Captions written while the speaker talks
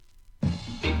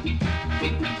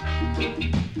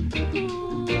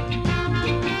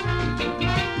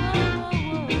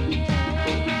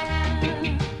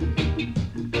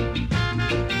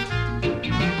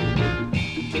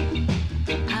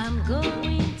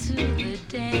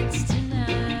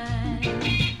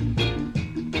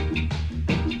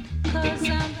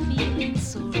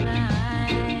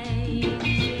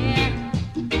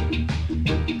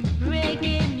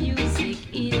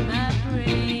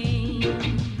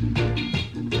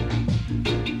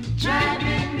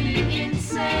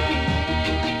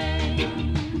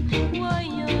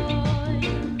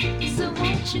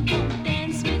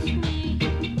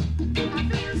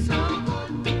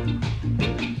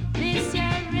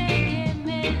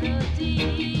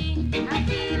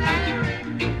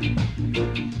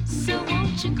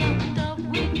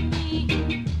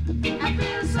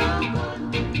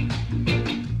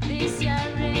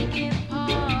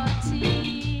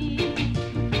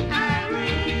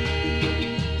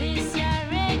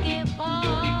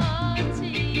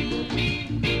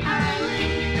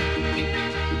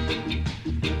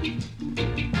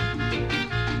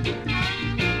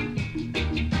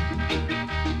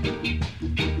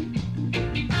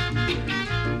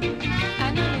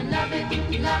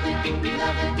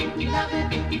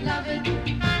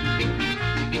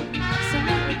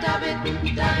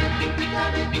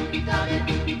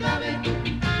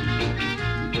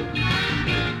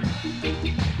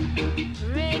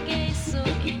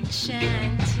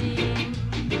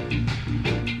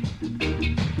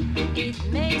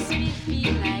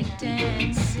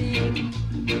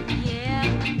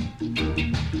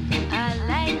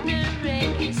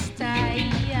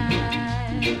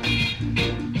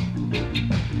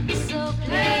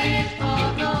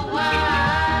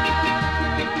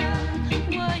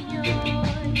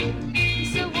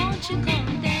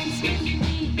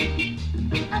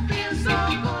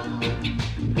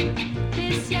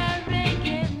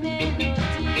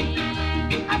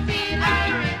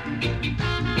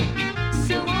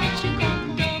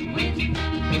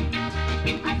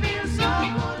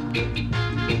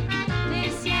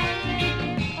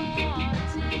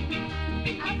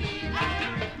I'll be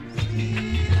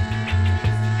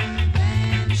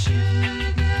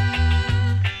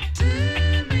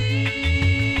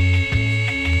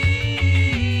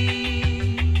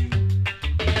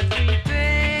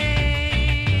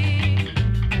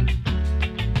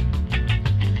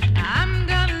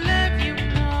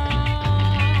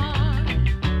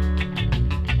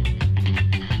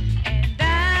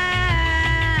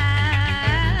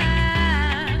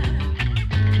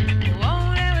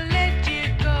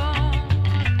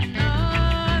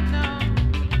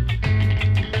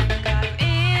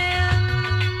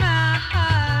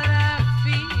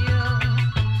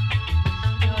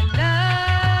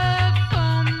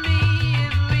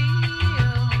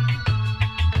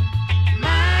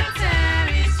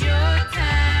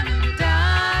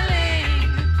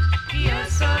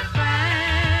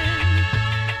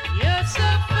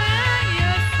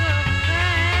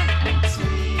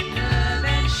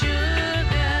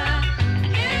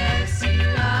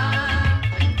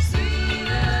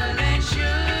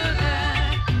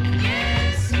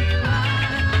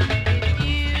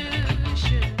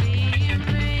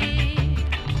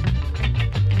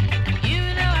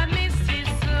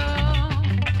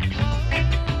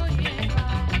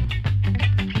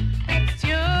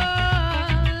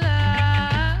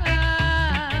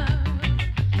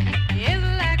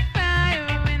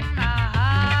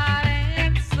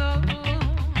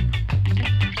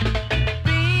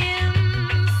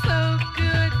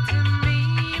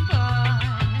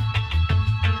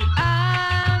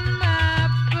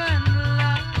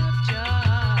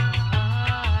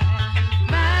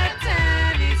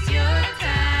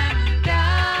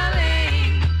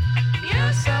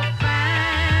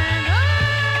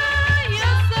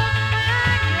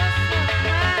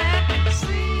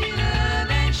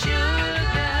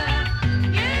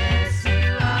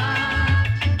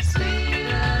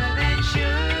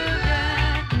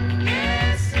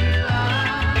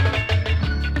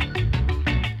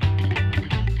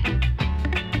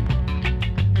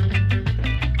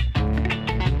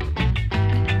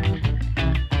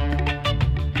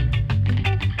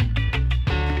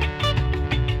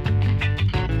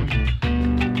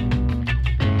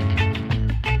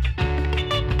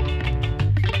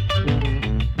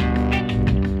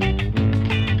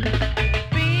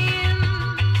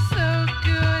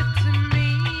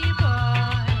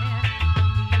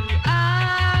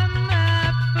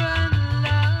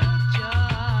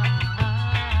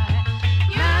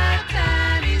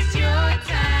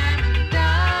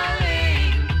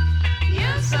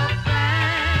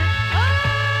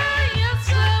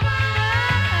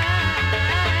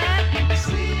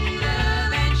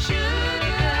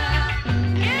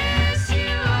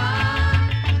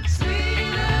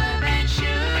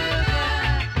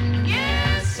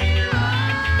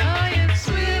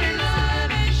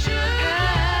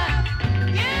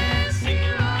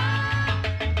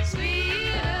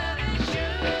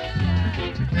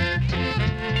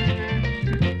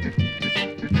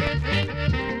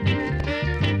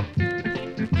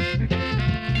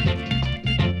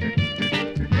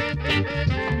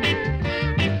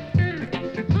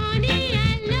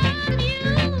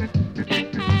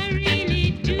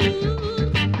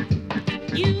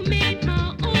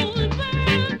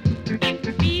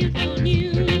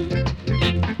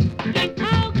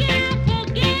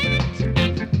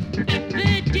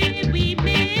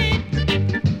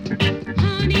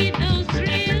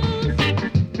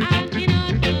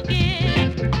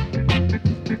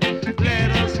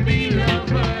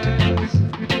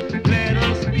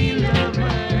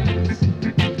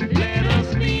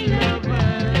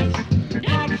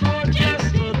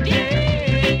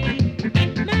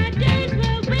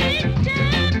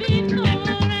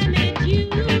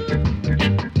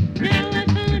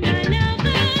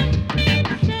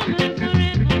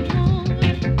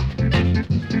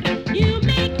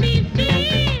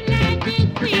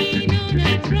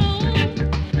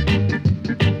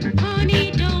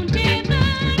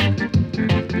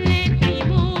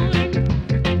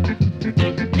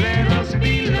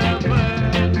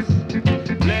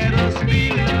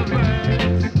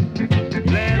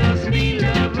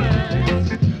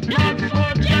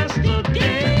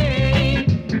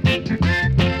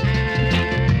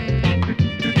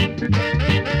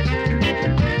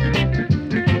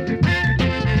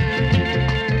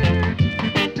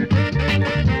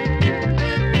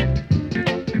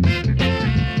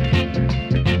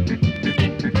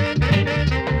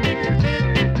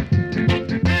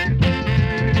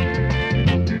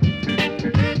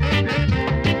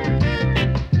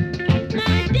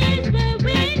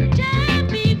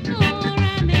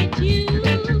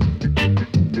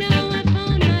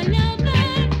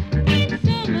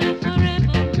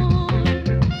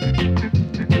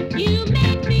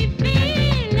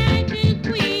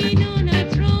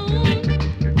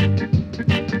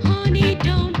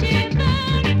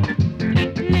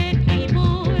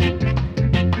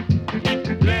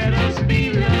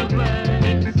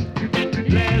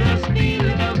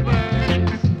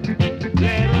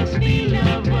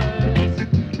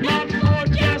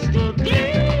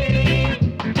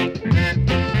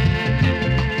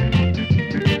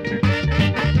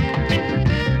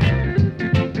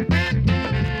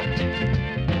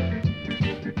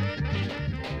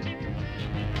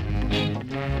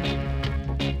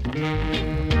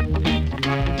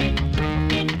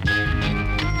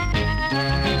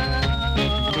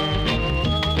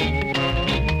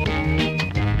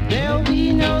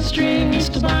strings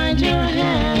to bind your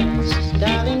hands,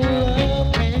 darling,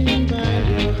 love can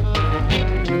bind your heart.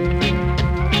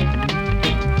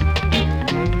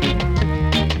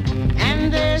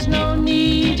 And there's no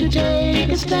need to take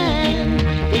a stand,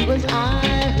 it was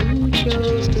I who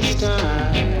chose to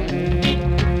start.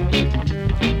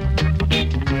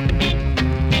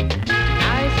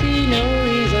 I see no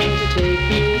reason to take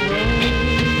you home.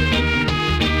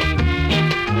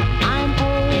 I'm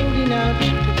old enough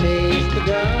to face the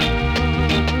dawn.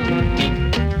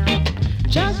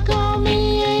 Just call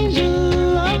me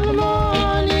angel of the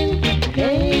morning,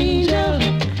 angel.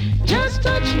 Just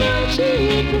touch my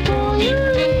cheek before you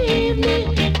leave me,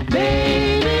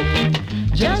 baby.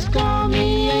 Just call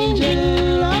me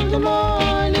angel of the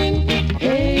morning,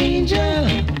 angel.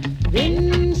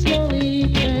 Then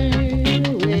slowly turn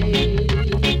away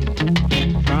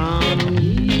from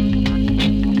me.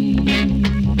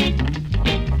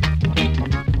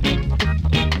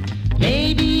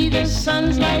 Maybe the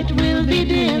sun's light will be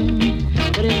dim,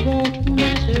 but it won't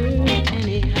matter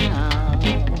anyhow.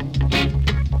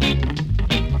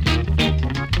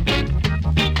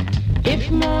 If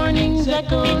morning's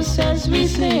echo says we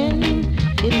sin,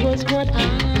 it was what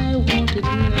I wanted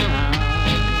now.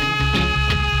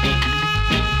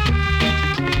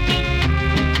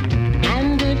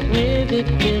 And if we're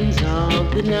victims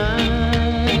of the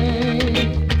night,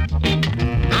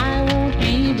 I won't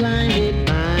be blinded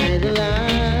by the light.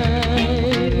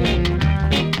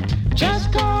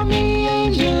 Just call me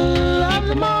angel of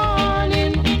the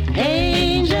morning,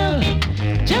 angel.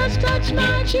 Just touch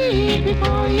my cheek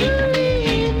before you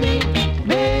leave me,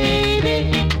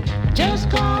 baby. Just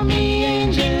call me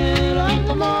angel of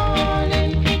the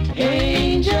morning,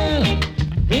 angel.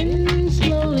 Then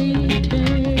slowly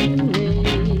turn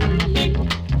away.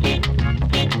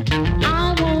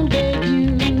 I won't beg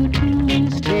you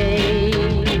to stay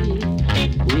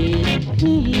with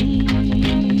me.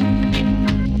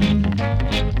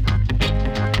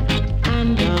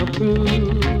 And I'll prove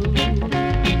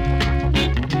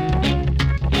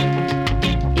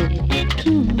it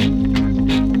too.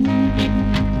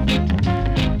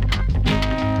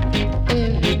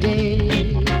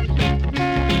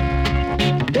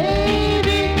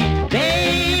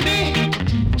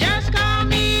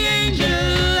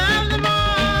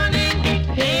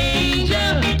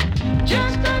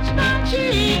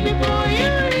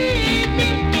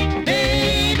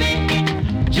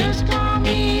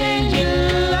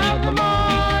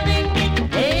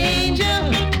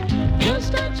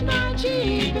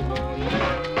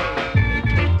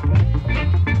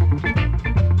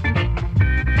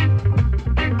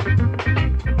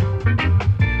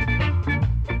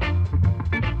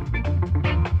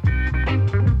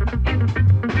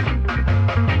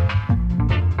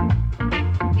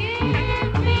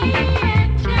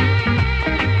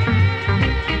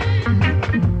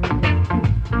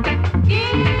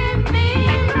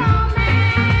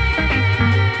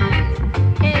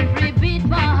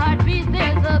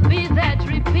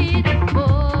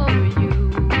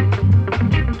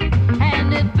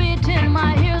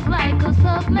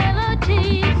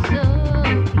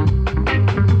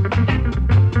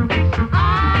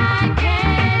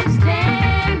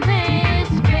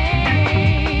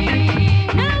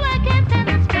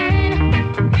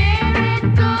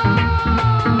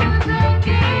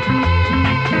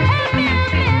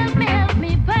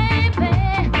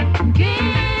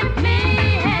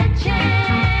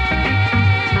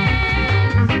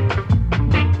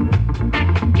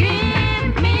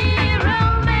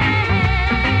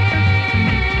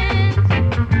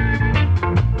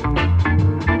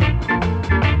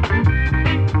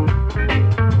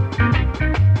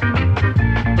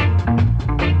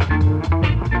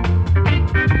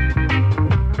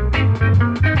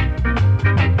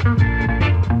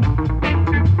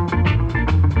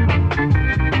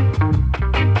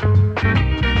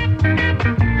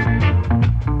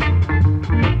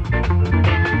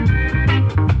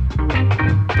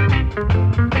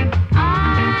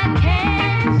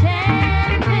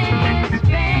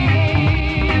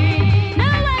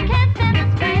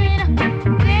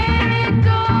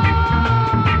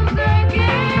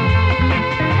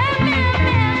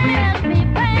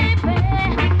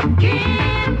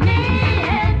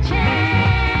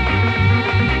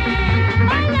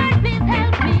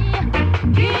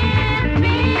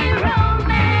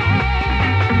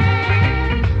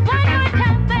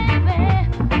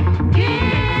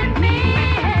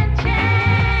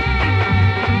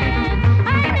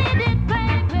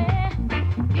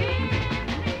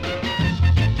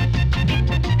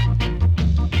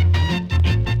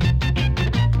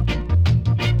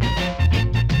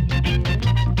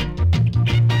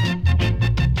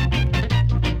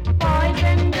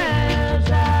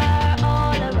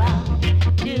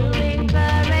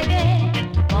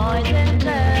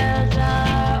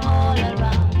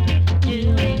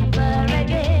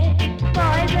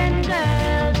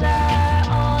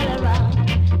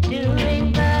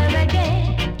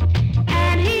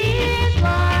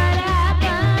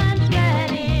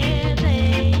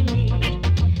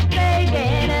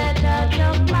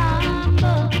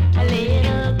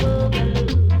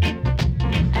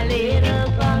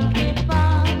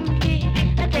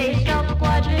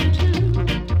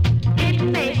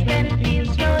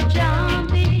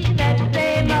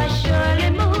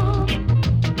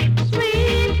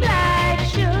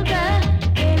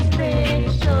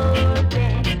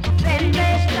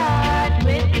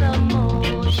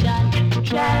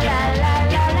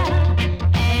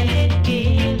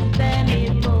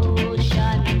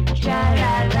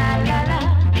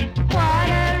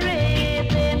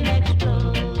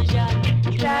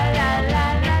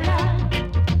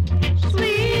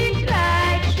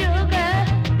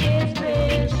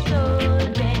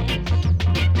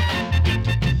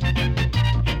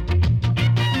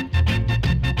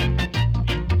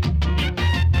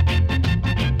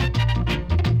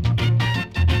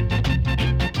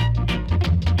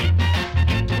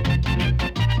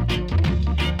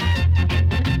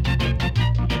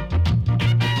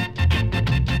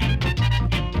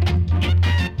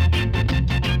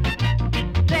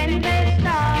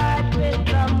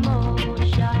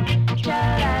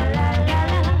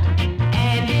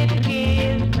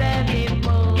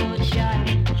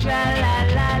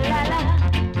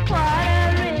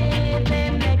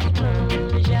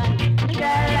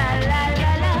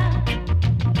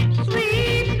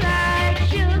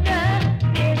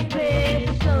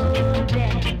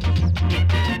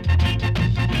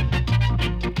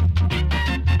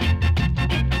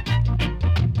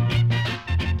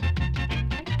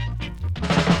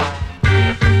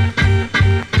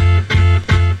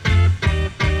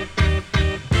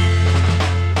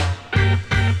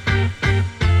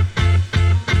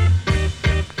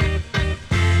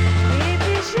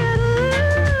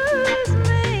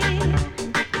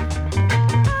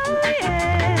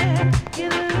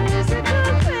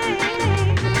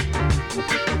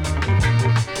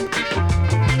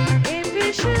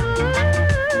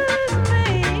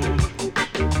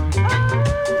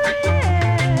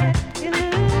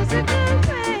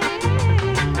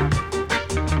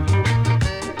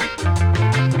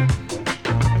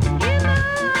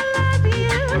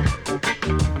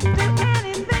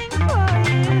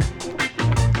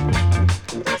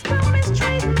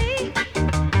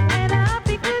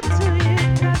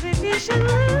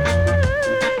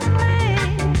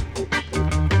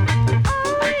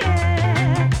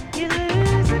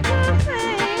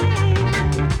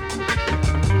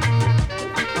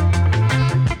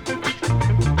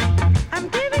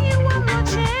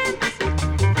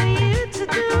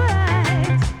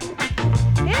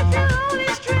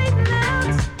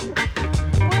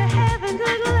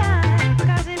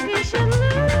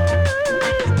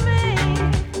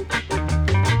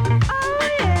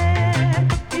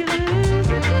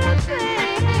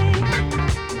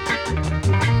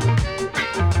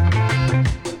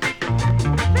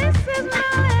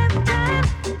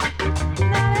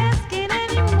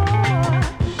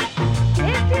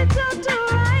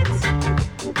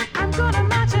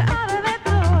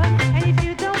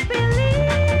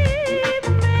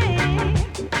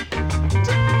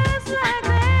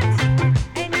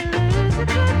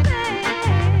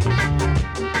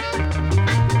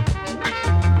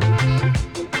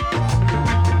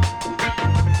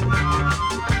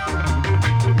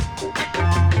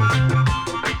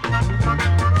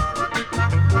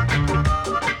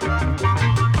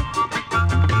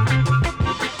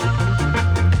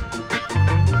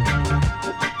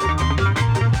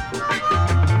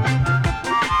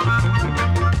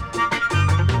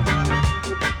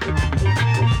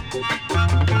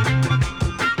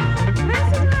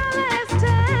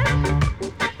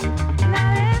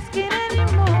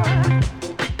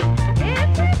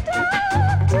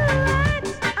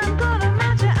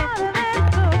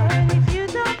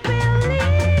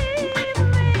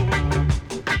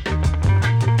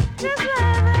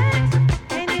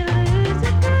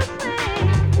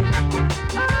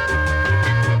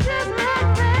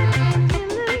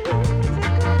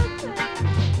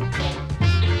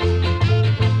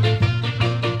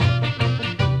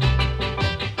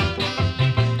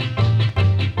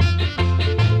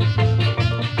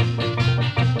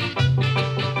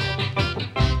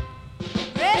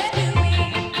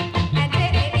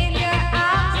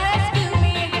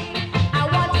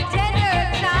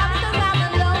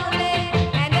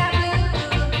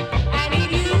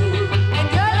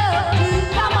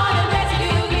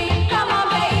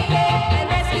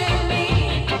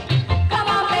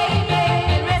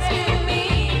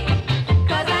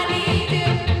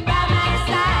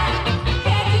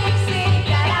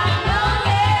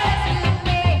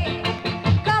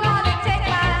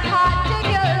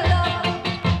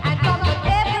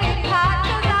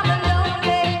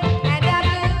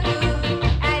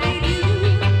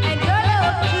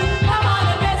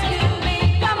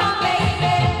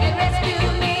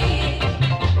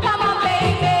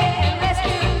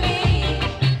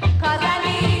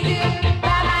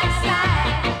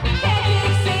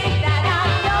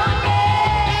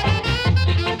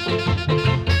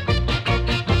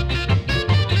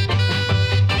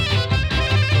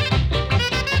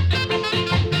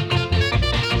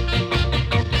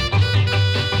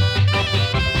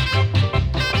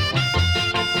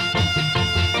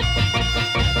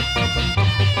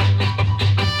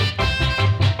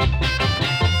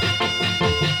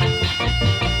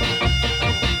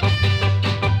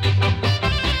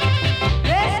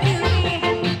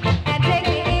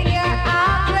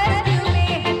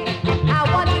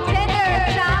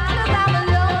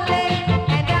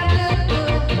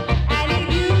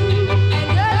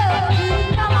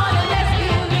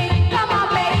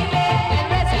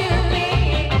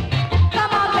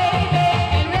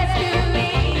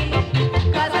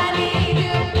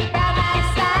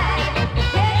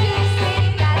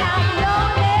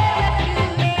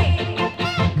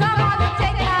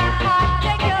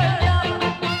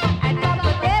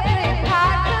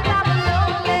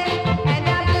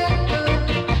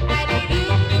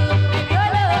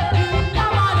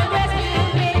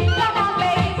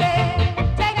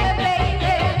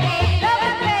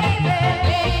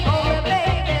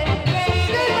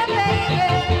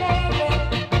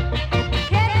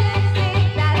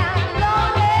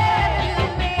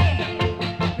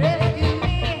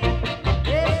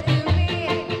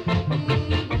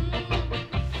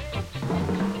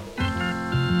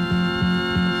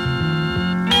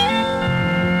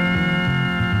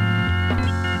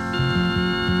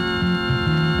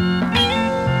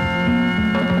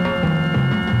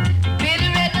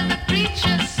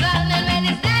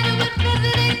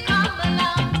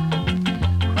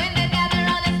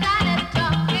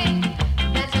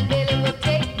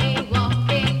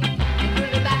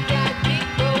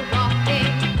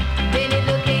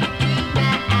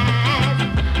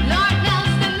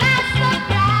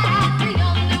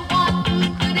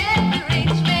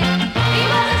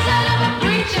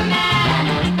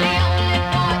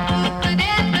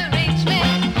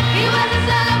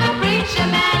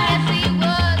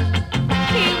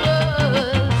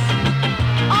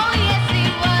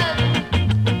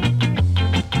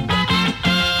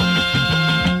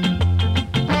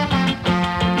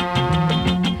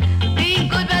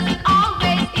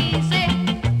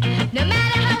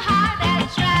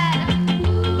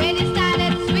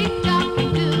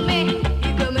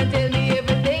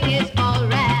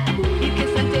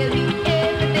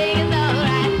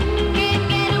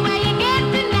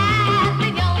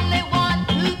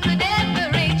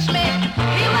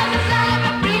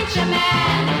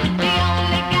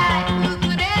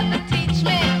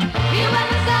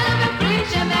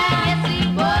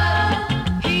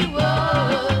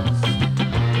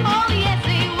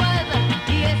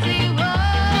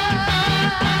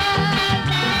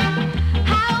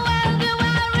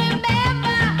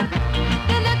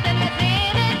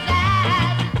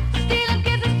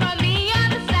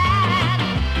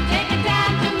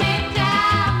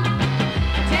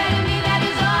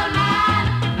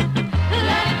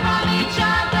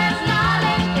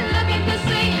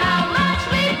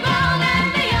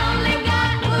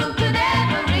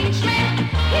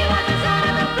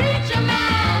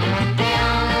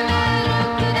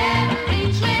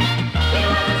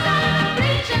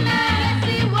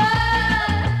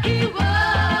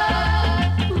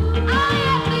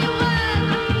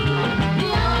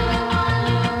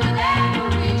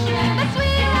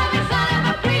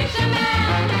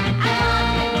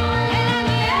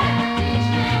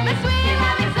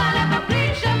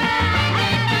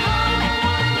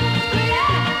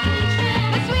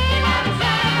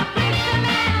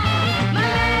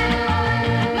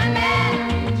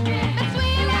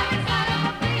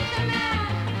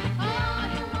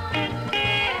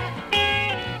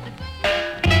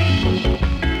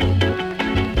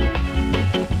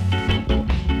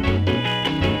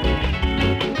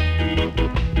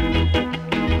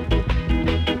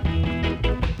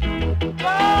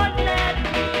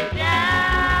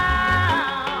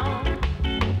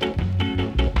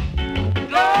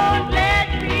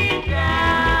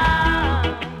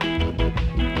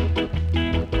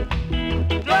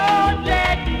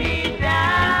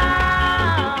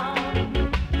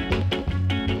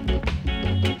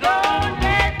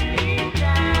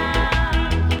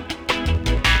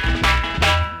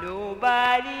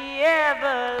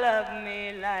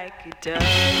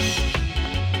 does.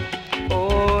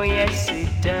 Oh, yes, it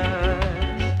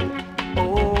does.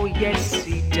 Oh, yes,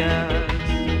 it does.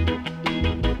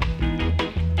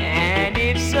 And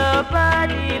if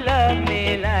somebody love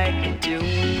me like you do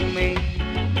me,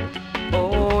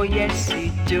 oh, yes,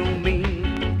 it do me.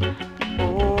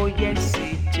 Oh, yes,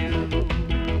 it do.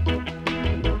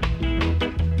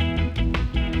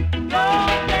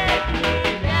 Don't let me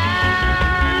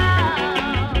down.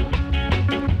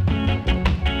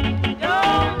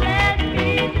 Don't let me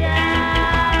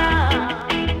down.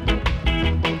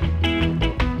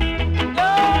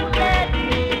 Don't let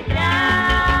me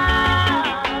down.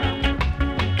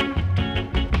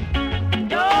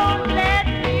 Don't let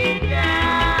me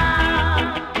down.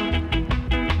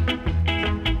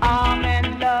 I'm in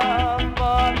love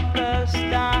for the first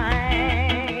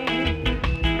time.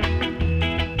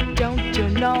 Don't you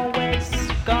know it's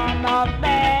gonna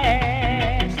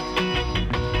last?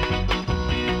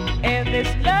 If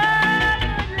this love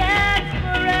lasts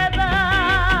forever,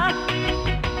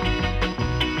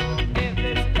 if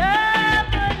this love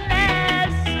would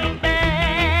last so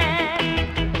bad,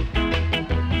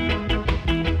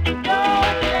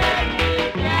 don't let me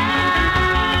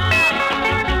down.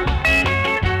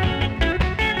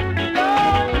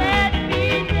 Don't let me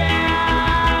down.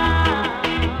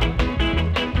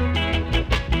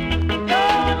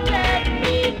 Don't let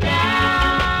me down.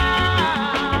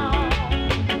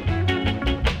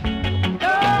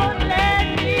 Don't let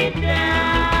me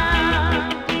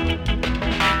down.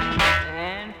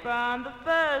 And from the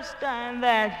first time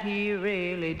that he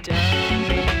really dug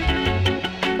me,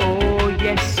 oh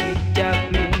yes, he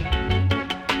dug me.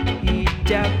 He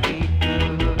dug me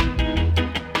good.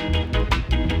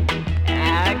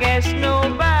 I guess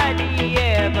nobody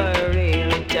ever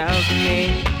really dug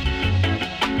me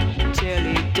till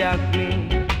he dug me.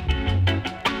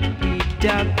 He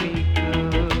dug me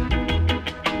good.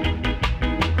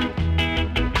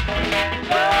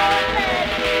 Don't let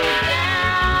me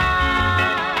down.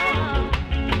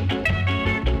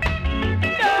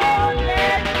 Don't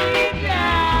let me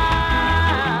down.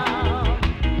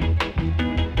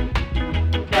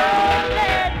 Don't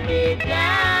let me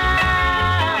down.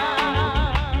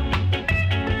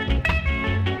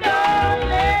 Don't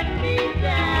let me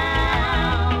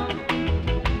down.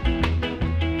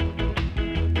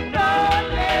 Don't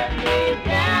let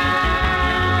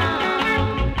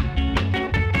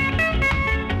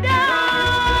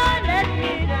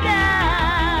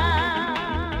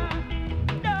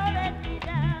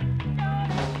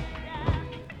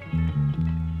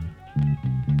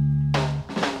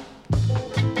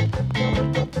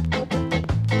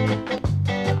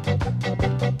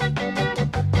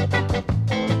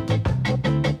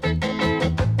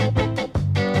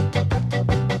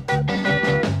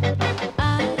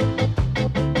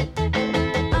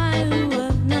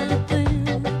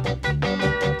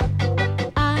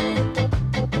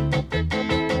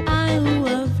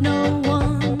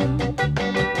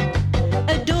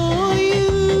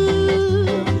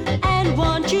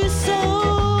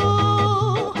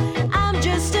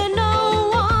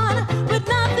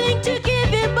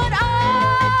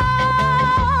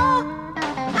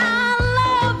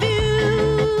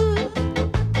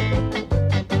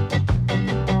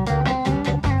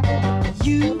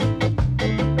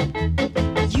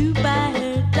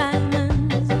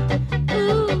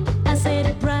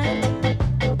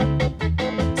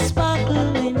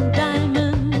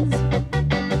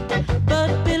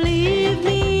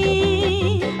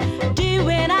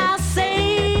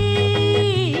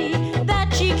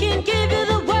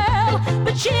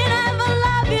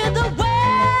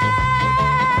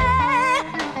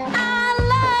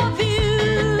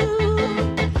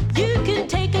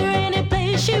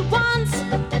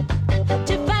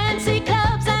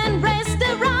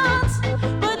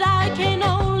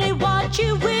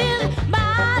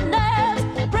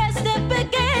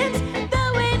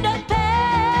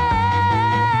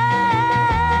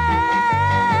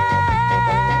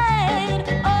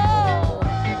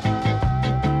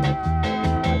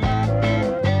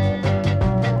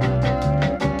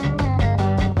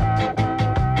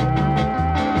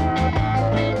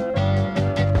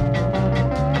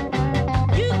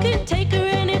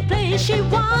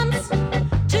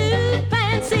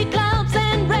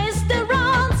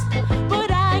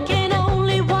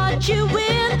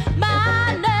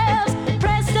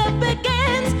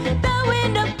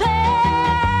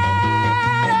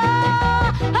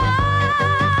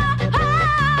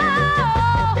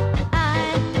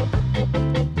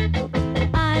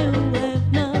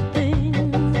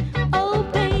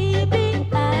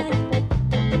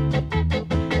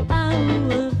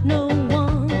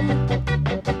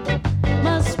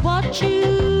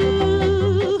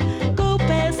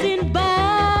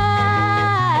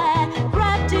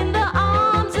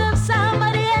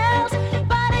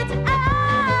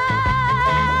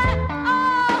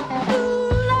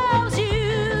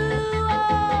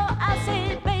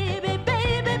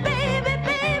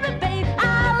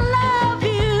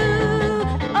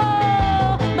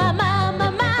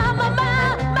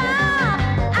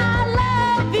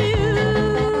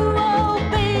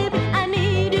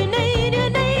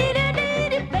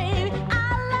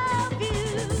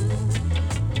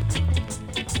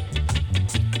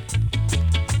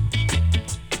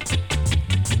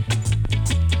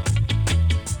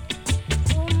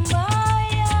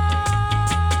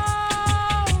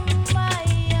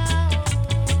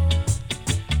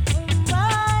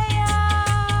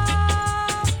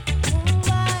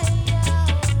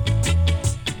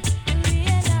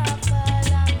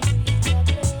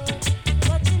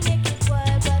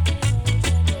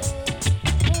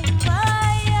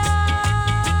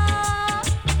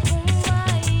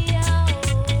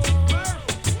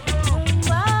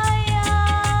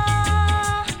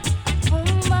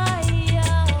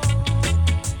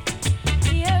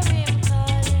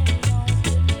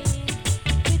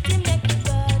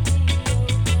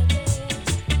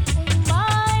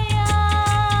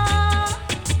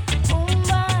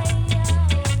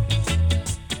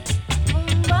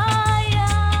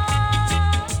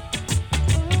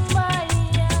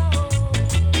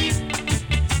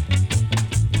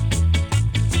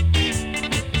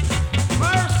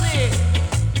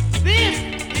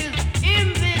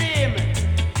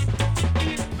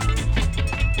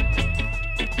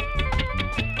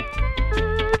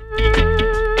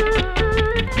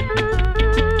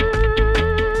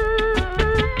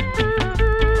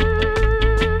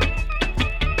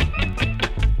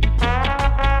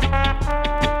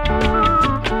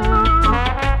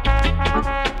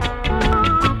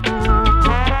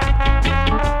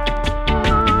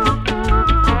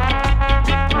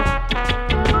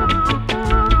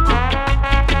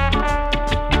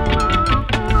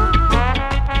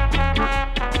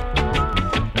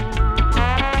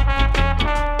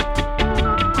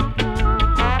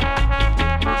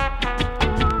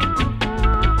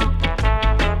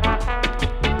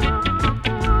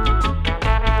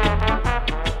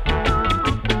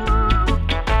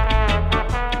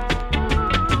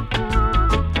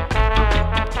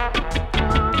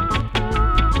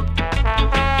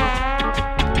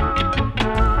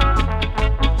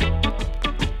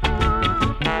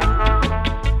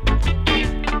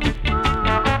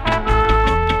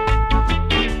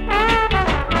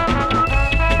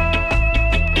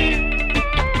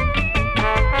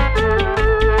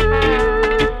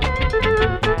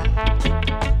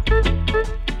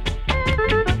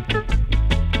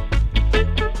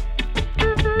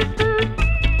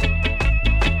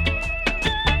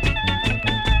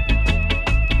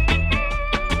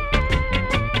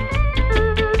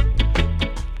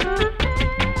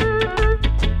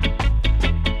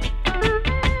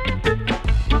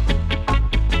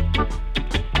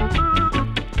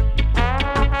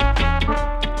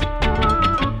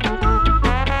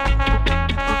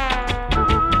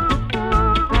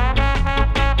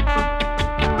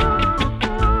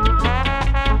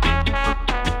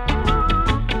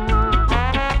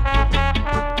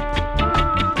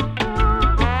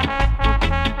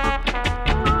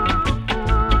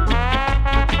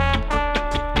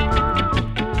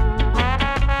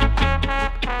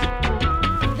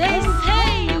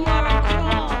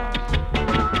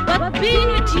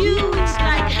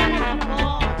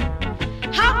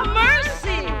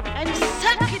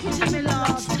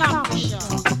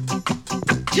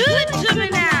Do it to me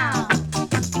now.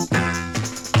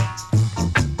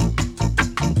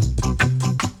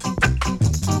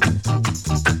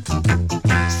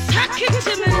 Suck it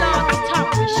to me, Lord, stop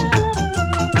the show.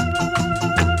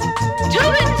 Do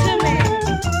it to me.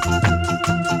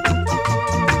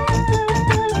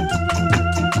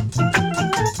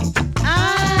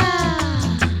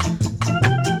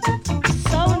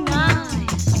 So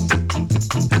nice.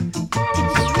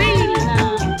 It's really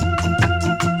nice.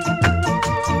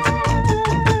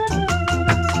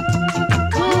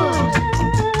 Good.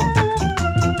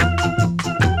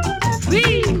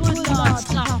 Really good, Lord,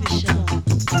 stop the show.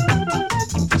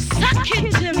 Suck it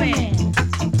to me.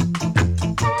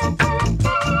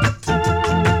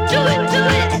 Do it, do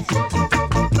it.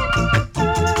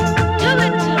 Do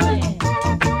it to me.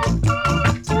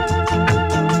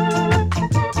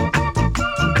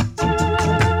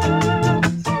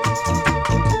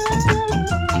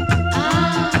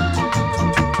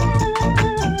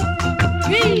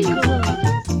 Really good.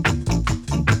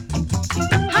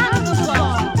 Hands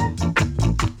above.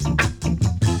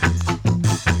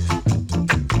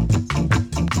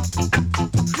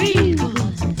 Really good.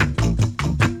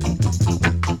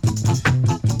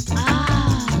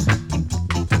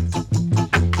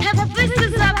 Have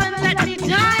this up and let me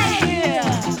die here.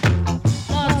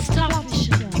 Lord, stop the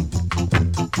show.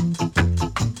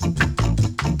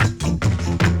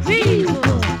 Really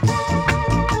good.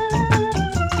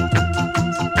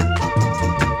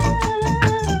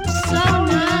 So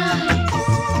nice.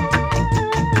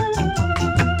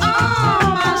 Oh,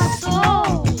 my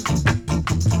soul.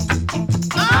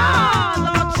 Oh,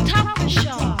 Lord, stop the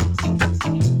show.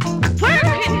 Work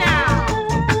it now.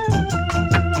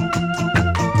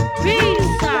 Real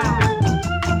sound.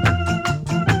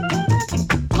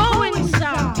 Going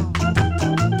sound.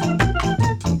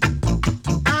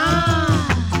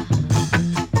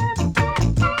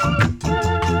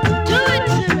 Do it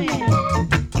to me.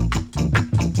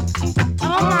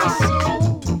 Oh, my soul.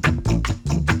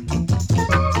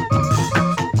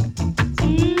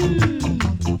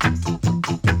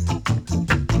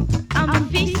 I'm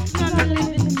feasting on the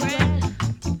living bread.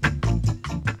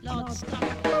 Lord, stop.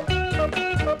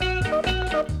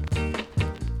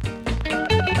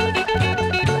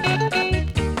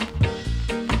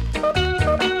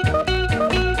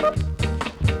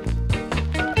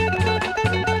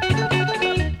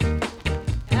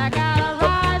 I gotta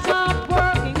rise up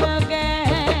working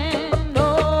again,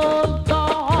 oh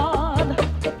Lord.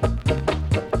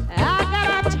 I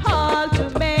got a toil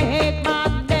to make my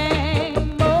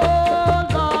name, oh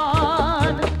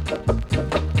Lord.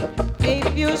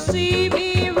 If you see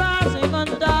me rising on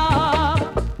top,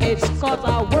 it's 'cause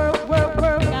I work, work,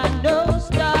 work and no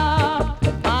stop.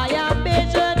 My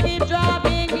ambition keeps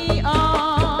driving me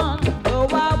on, though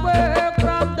I work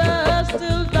from dusk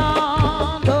till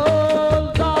dawn,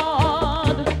 oh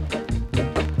Lord.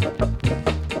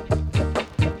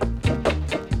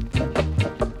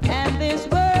 And this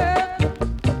work,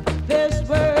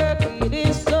 it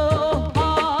is so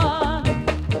hard.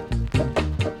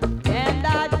 And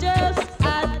I just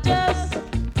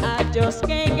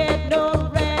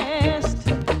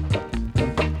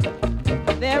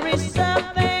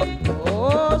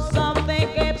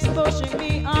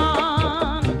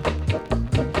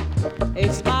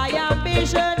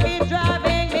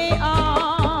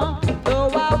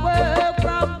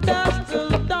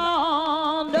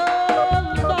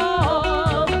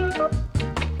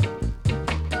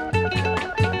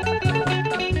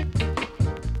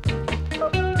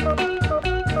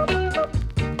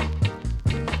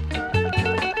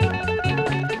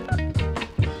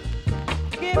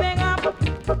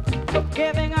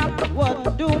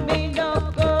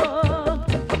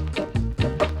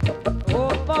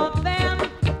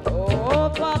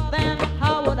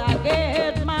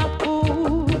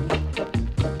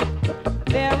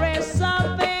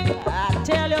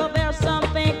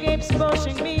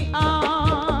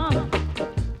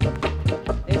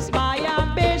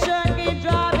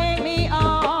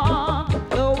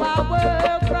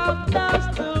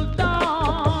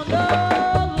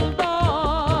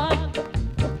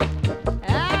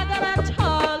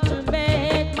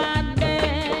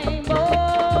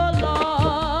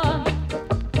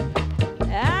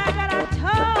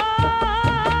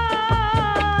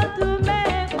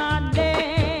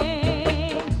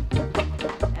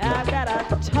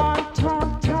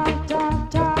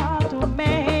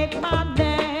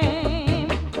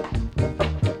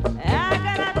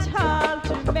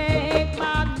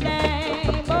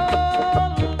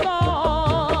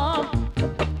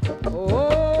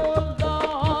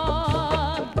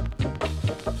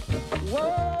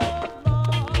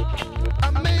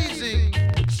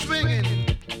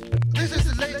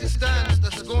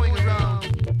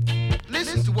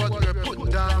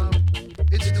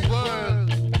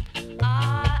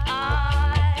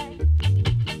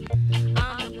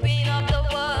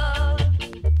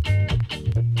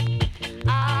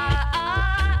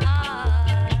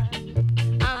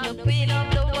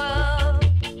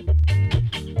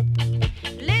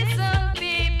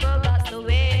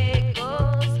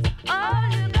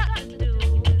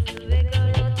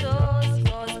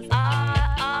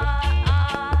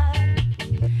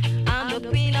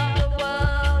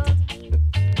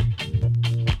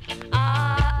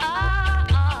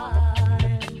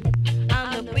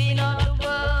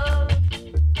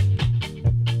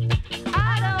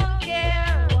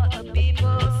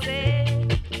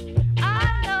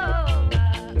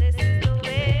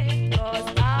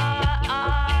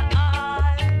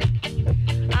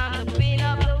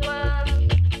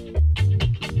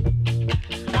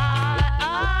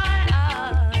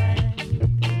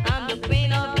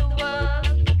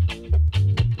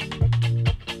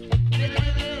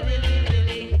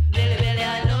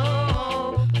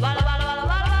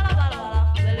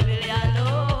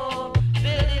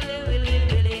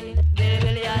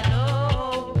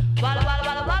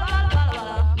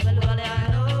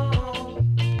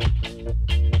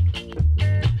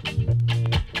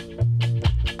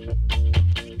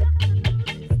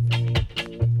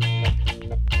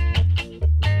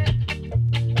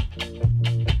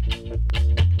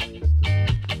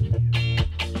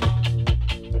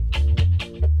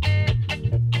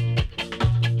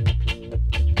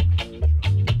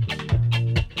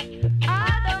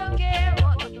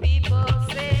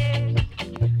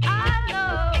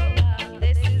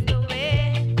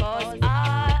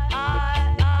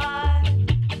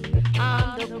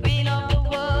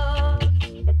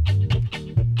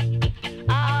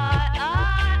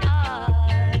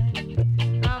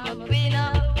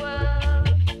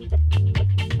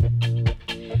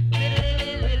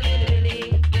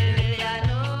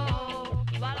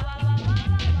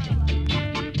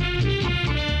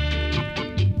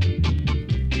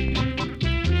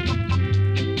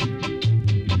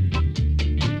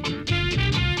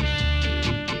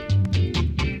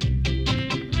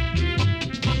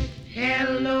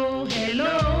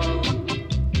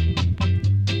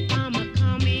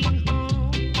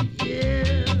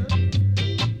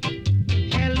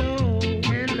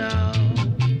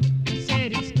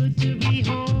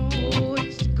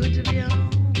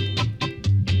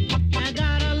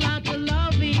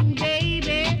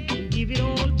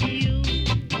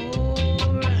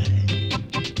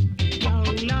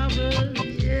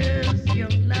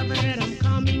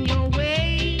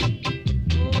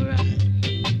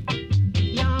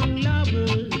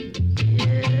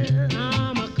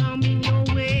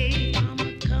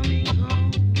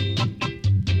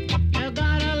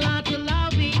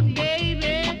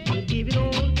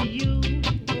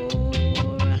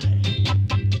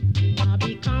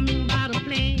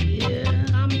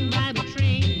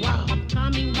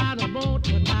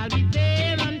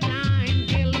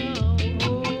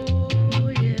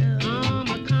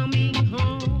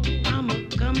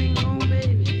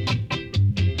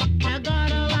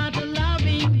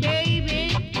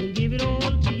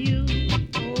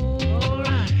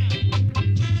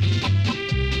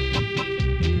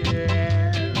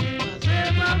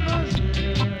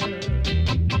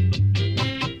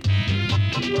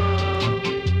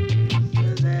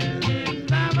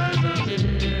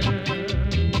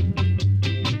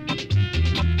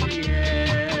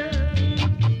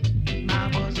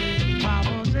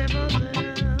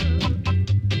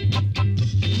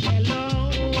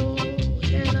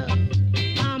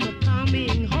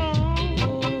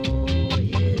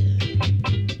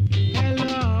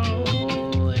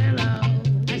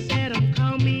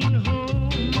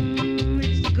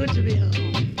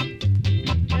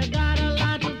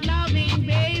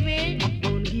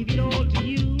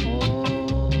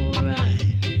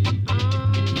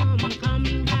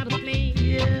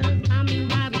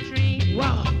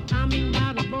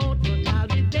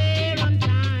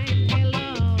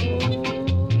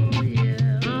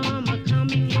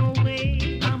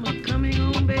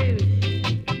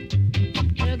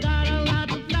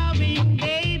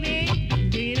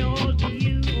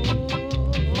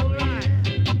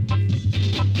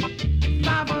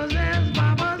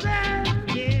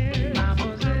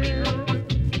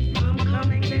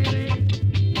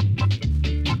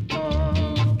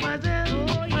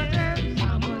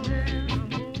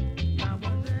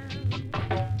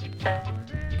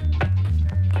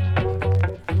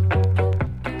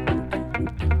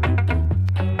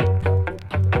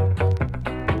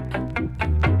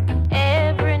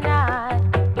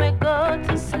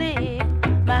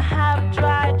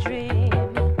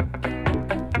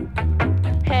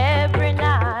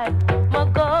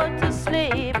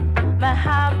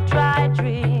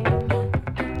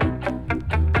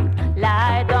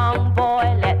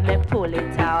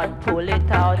pull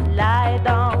it out, lie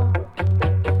down.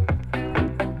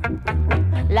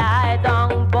 Lie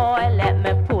down, boy, let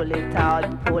me pull it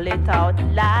out,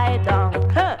 lie down.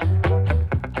 Huh.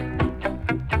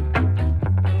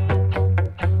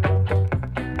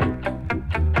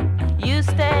 You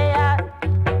stay at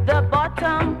the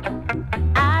bottom,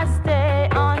 I stay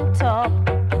on top.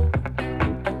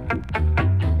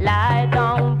 Lie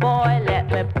down, boy, let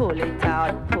me pull it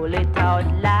out,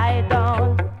 lie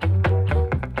down.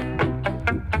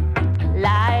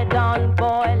 Lie down,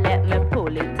 boy, let me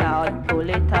pull it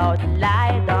out,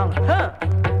 lie down. Huh.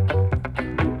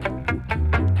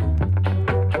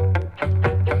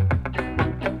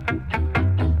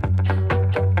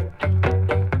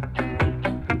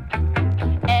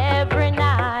 Every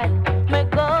night, me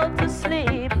go to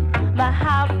sleep, me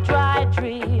have dry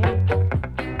dream.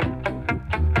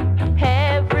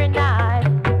 Every night,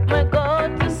 me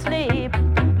go to sleep,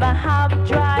 me have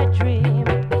dry dream.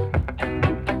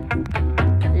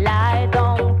 Lie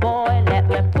down, boy, let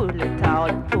me pull it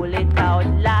out,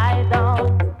 lie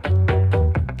down.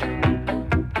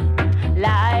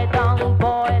 Lie down,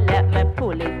 boy, let me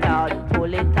pull it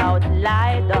out,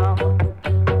 lie down.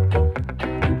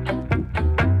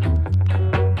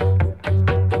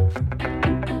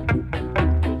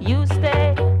 You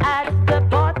stay at the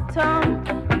bottom,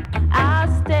 I'll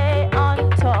stay on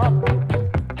top.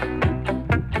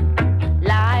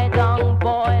 Lie down,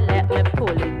 boy, let me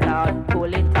pull it out,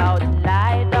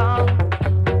 lie down.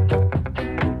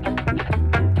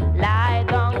 Lie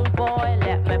down, boy,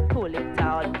 let me pull it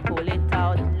out,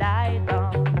 lie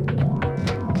down.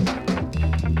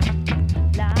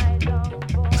 Lie down,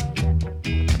 boy, let me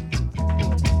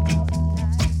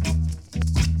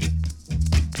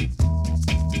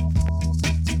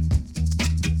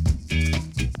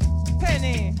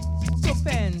Penny,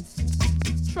 twopence,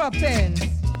 threepence.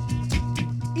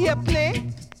 You play?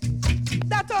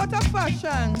 That out of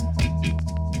fashion.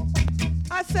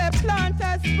 I say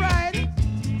Planters Pride,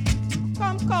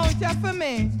 come count here for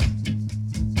me.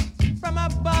 From a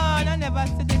barn I never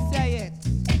see this here yet.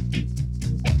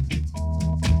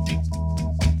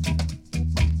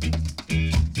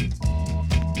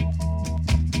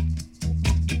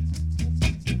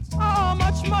 How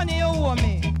much money you owe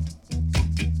me?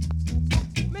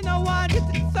 Me no want it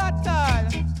at all.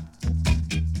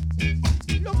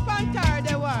 Look Panther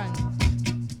the one.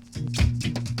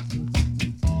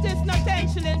 This not 10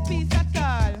 shilling piece at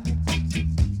all.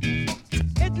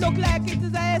 It look like it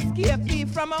is a escapee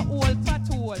from a old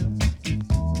patrol.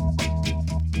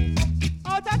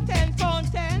 Out of 10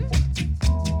 pound 10,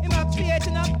 him a pay it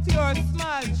in a pure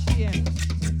small chain.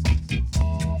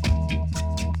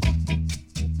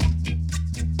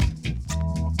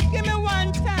 Give me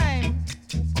one time.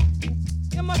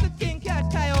 You must think you're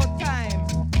tie out time.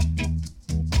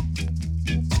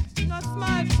 No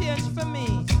small change for me.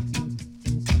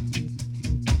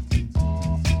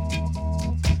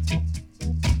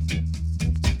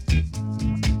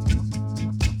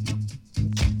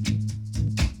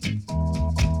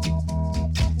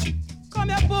 Come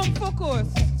here, boom, focus.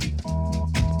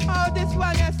 How this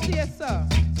one you say, sir?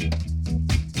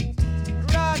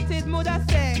 Rotted mother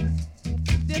say,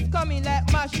 this coming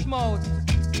like mash mouth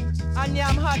and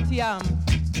yam hot yam.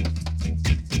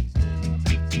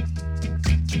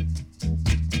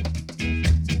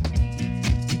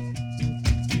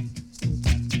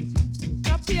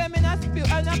 Now pay me not pure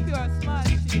small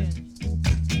change.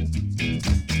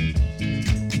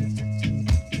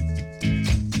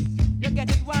 You get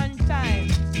it one time.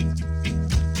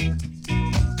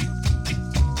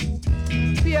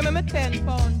 Pay me 10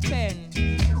 pound 10.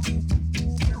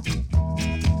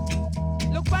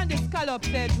 Look on this scallop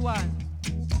said one.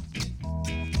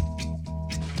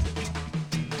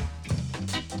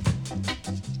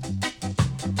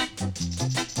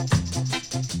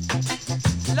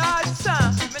 Lord sir,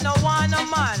 me no want a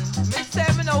man. Me say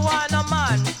me no want a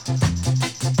man.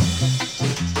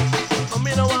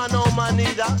 Me no want no man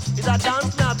either. It's a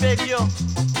dance me I beg you.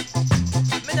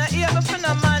 Me no able for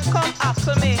no man come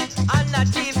hackle me and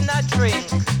not even a drink.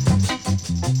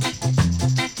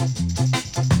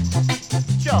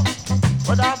 Sure,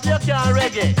 but after you can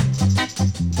reggae.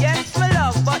 Yes, my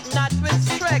love, but not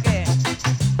with reggae.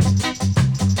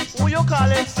 Who you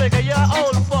calling reggae? You're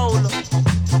old foul.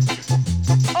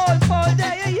 Old foul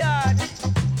there your yard.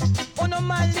 Uno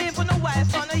man leave uno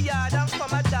wife on a yard and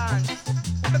come a dance.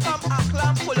 Become hackle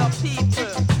and pull up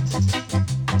people.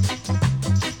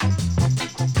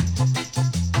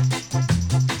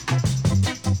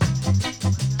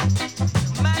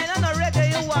 Mine and a reggae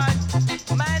you want.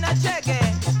 Mine a reggae.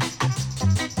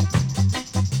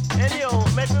 Anyhow,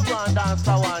 make me go and dance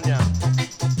to one, yeah.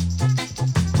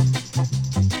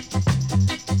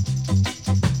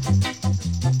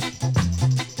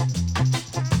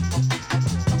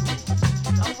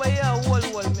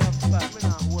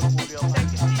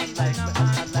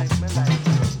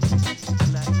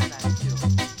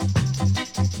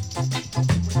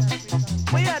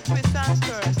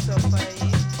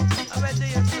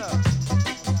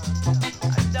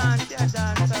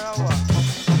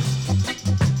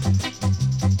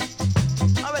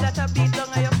 a beat down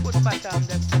on your foot bottom,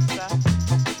 them sister.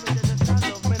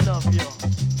 Me love you.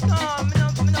 No, me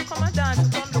no come and dance,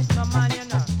 come look no man, you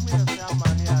know. Me no say a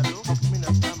man here, look. Me no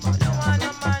say a man No here. want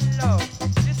no man love.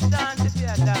 This dance is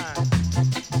your dance.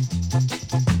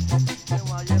 Me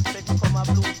want you expect to come a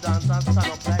blues dance and stand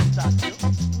up like that, you.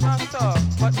 No so,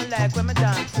 but me like when me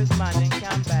dance with man and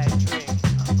can buy drink.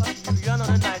 You're not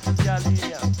the nicest girl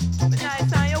here. Me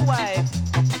nice on your wife.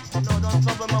 No, don't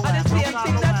trouble my wife. And the same Don't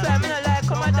thing, call that's my why wife me no like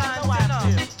come and dance, you know.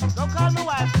 name. Don't call my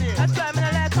wife name. That's why me no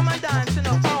like come and dance, you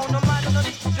know. Found no man who not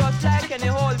just like any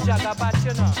whole jagger, but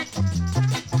you know.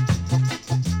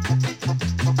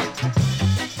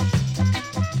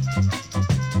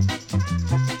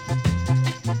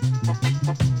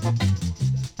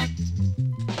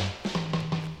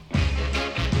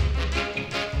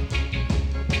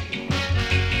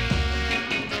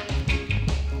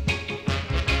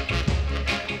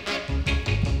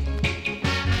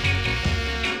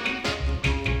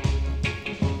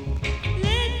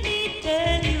 Let me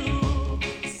tell you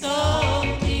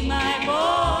something, my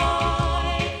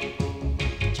boy.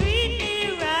 Treat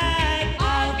me right,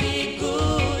 I'll be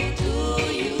good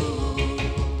to you.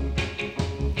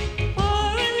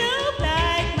 For a love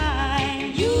like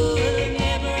mine, you'll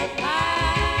never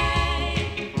find.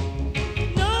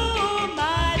 No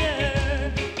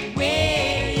matter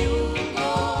where you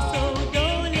go, so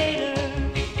don't let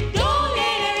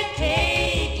her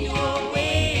take you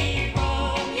away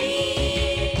from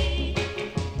me.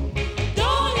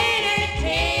 Don't let her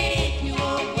take you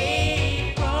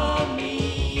away from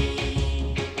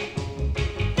me.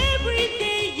 Every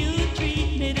day you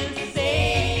treat me the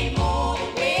same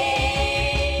old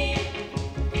way.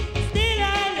 Still I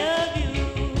love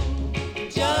you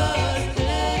just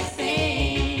the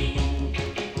same.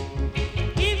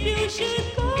 If you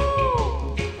should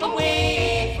go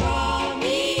away from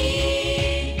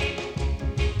me,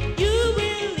 you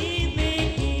will leave me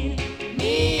in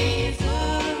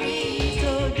misery.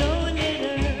 So don't let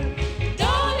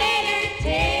her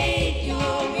take you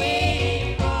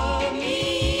away from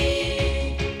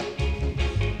me.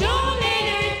 Don't let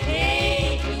her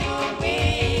take you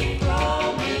away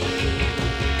from me.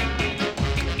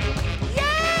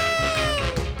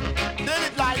 Did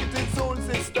it like it is soul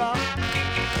sister.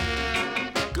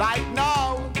 Like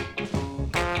now.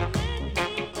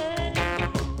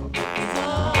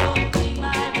 Something,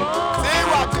 my boy. Say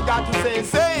what you got to say.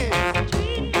 Say it.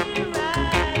 Treat me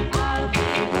right, I'll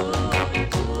be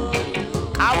good to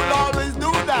you. I will always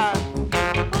do that.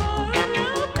 For a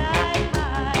love like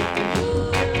mine,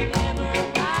 you'll never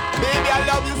find. Baby, I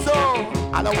love you so.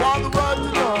 And I want the world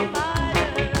to know.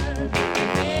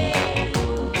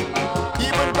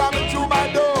 Keep on coming through my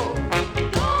door.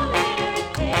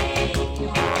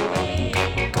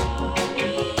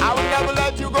 I will never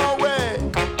let you go away.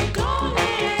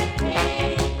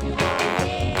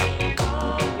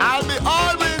 I'll be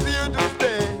always here to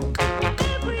stay.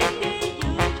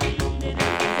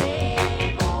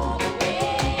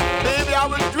 Baby, I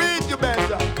will treat you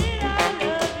better.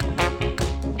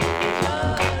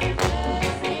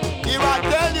 If I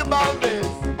tell you about this,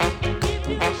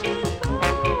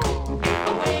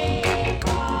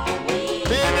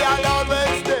 baby, I'll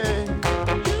always stay.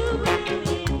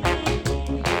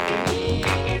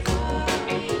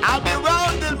 I'll be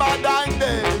round till my dying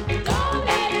day.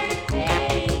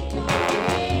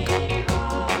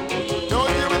 No,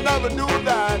 you will never do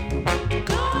that.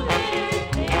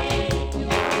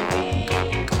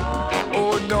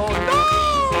 Oh no, no.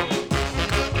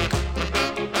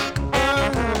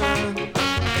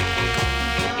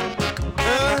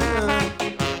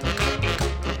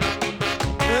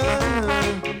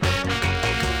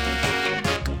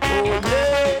 Oh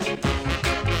yeah.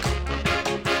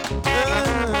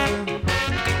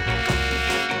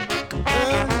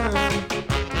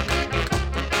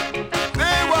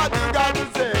 Say what you got to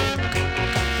say.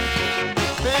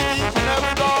 Say each and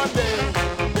every day.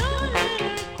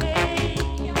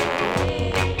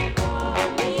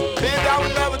 Baby, I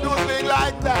would never do a thing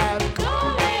like that.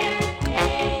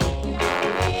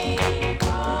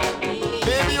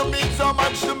 Baby, you mean so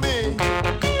much to me.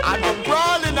 And I'm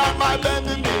crawling on my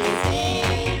bending knees.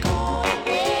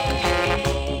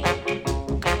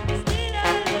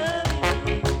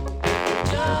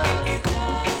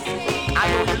 I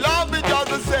know you love me just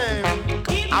the same.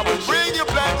 I will bring you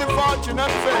plenty fortune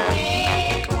and fame.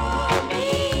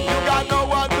 You got no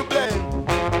one to blame.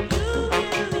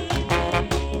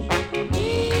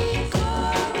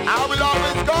 I will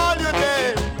always call your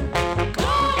name.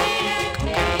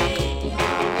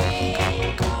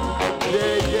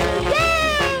 Yeah, yeah,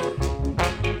 yeah.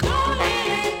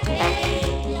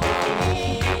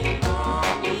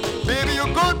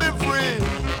 be free,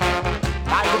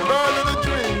 like a bird in a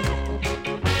tree.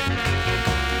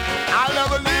 I'll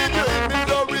never leave you in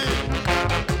misery.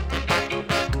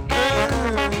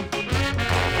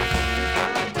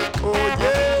 Oh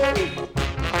yeah,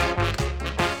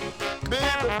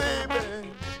 baby,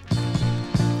 baby.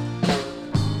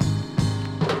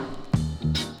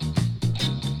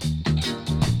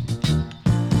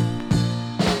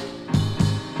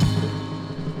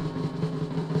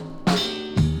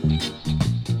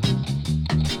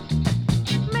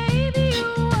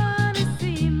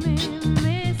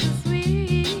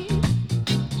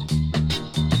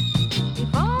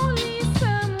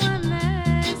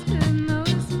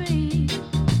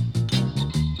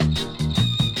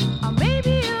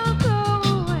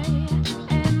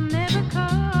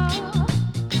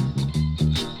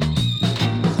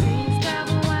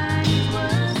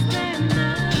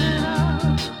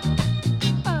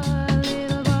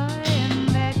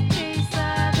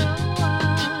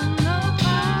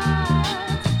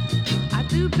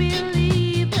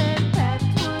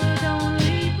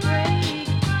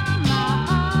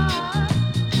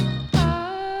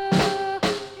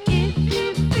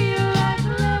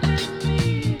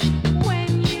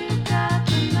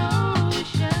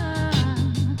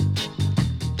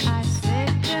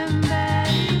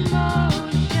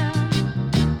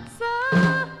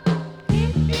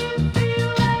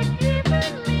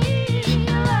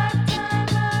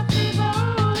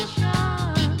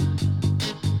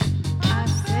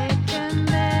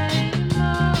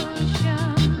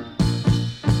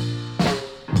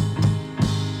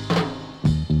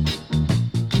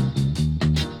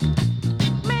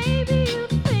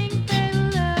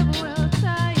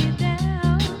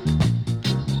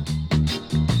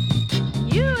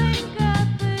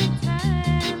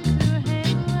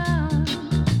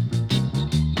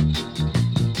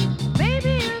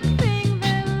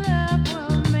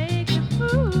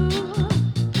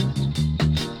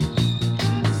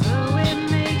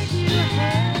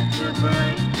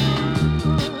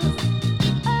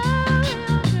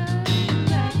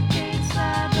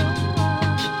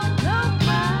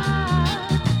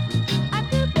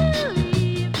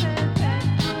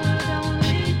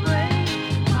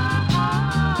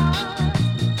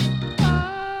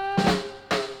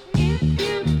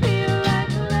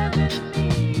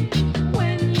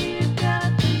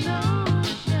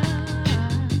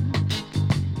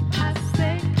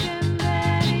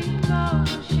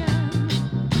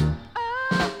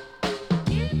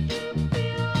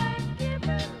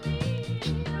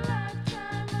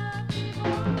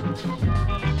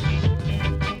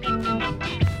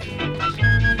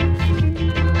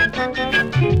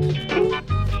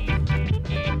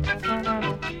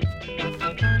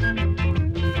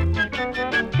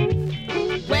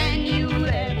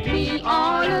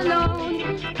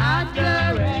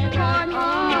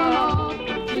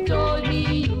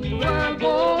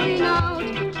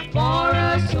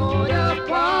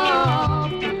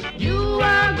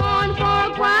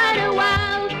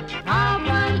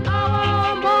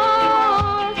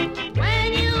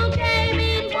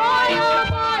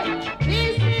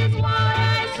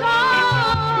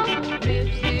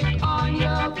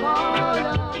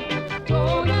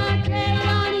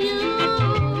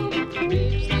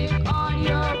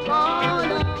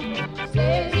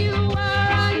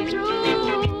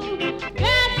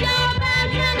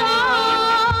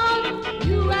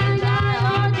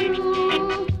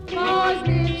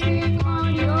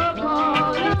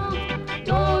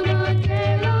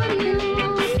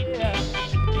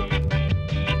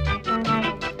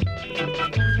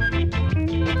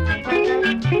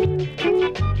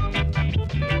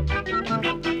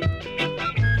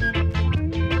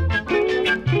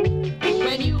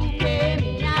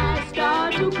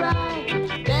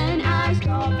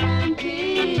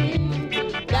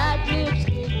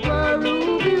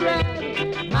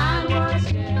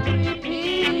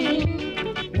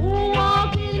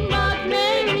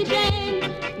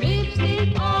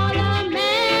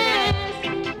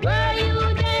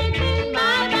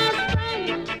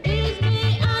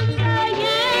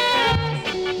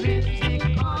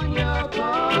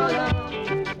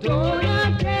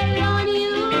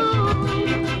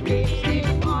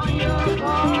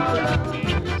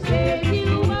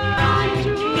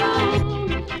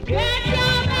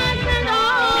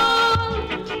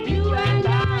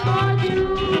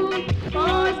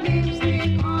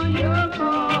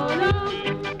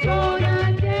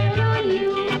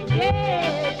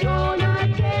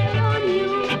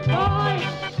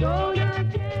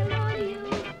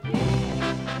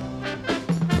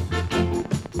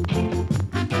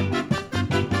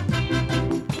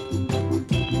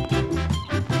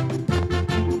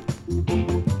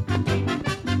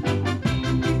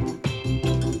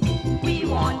 We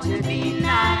want to be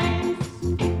nice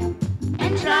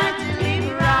and try to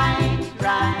live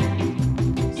right.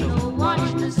 So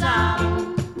watch the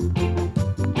sound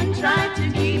and try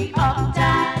to keep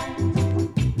uptight.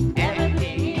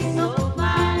 Everything is so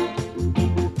fine.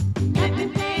 Let me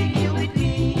take you with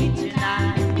me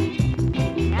tonight.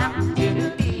 After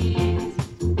the beat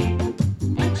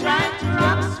and try to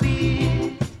rock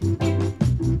sweet.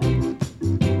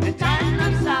 The time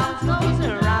of sounds goes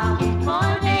around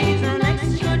for days and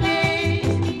extra days.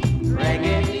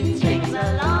 Reggae beat strings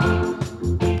along.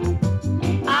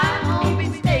 I hope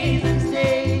it stays and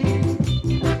stays.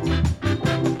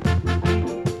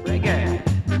 Reggae.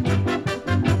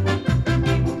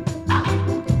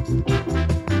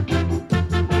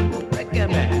 Reggae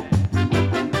man.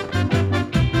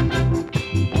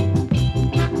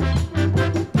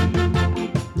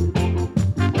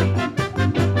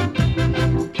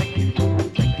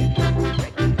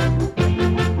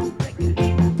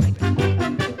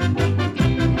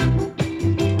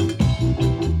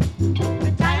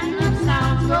 The time of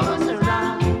sounds goes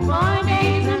around for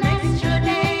days and extra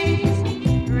days.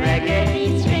 Reggae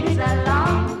beat strings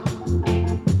along.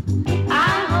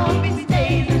 I hope it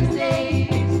stays and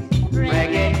stays.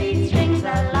 Reggae beat strings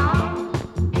along.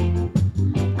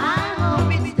 I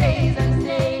hope it stays and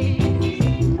stays.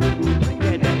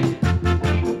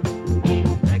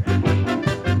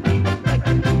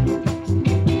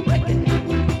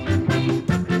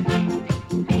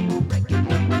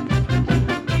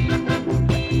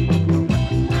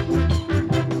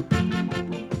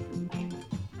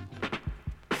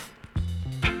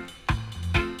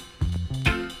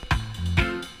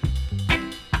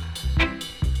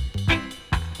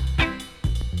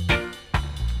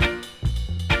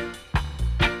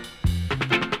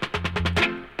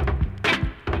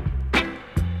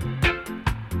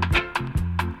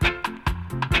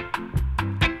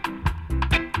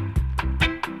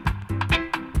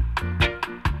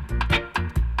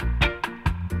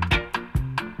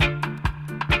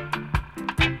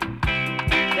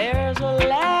 There's a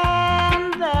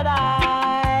land that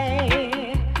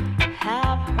I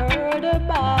have heard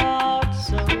about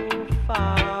so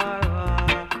far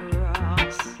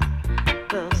across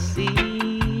the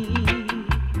sea.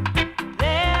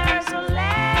 There's a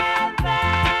land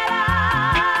that I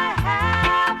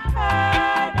have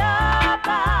heard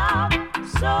about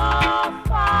so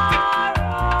far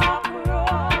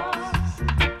across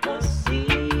the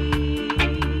sea.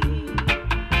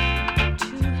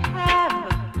 To have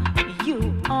you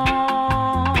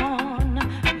on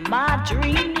my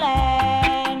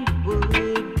dreamland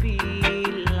would be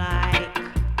like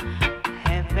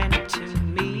heaven to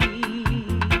me.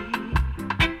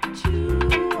 To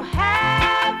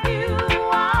have you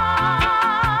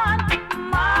on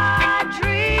my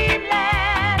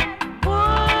dreamland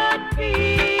would be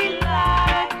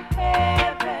like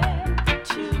heaven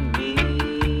to me.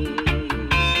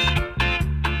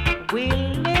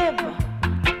 We'll live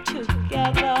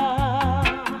together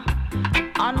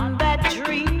on that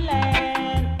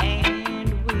dreamland and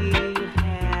we'll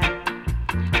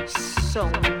have so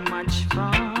much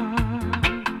fun.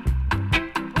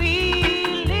 We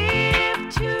live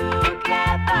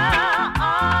together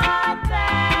on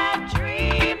that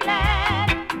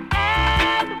dreamland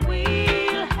and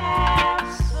we'll have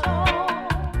so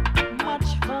much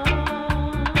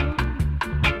fun.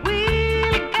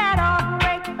 We'll get our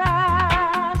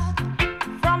breakfast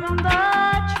from the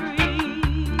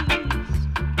trees.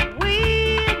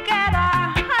 We'll get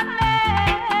our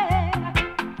honey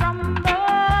from the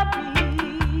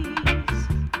bees.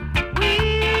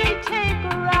 We'll take a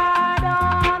ride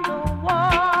on the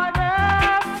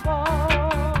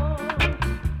waterfall.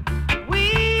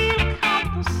 We'll count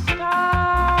the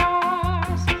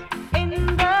stars in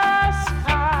the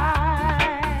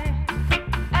sky.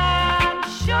 And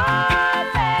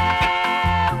surely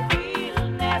we'll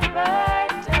never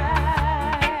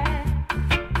die.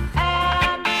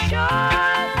 And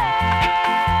surely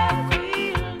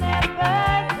we'll never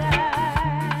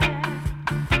die.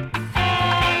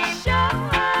 And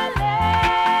surely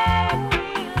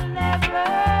we'll never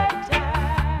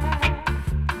die.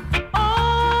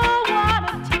 Oh, what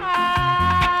a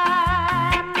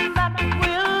time that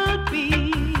will be.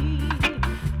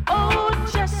 Oh,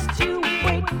 just to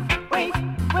wait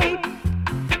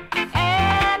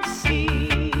and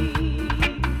see.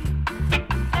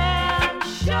 And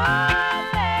surely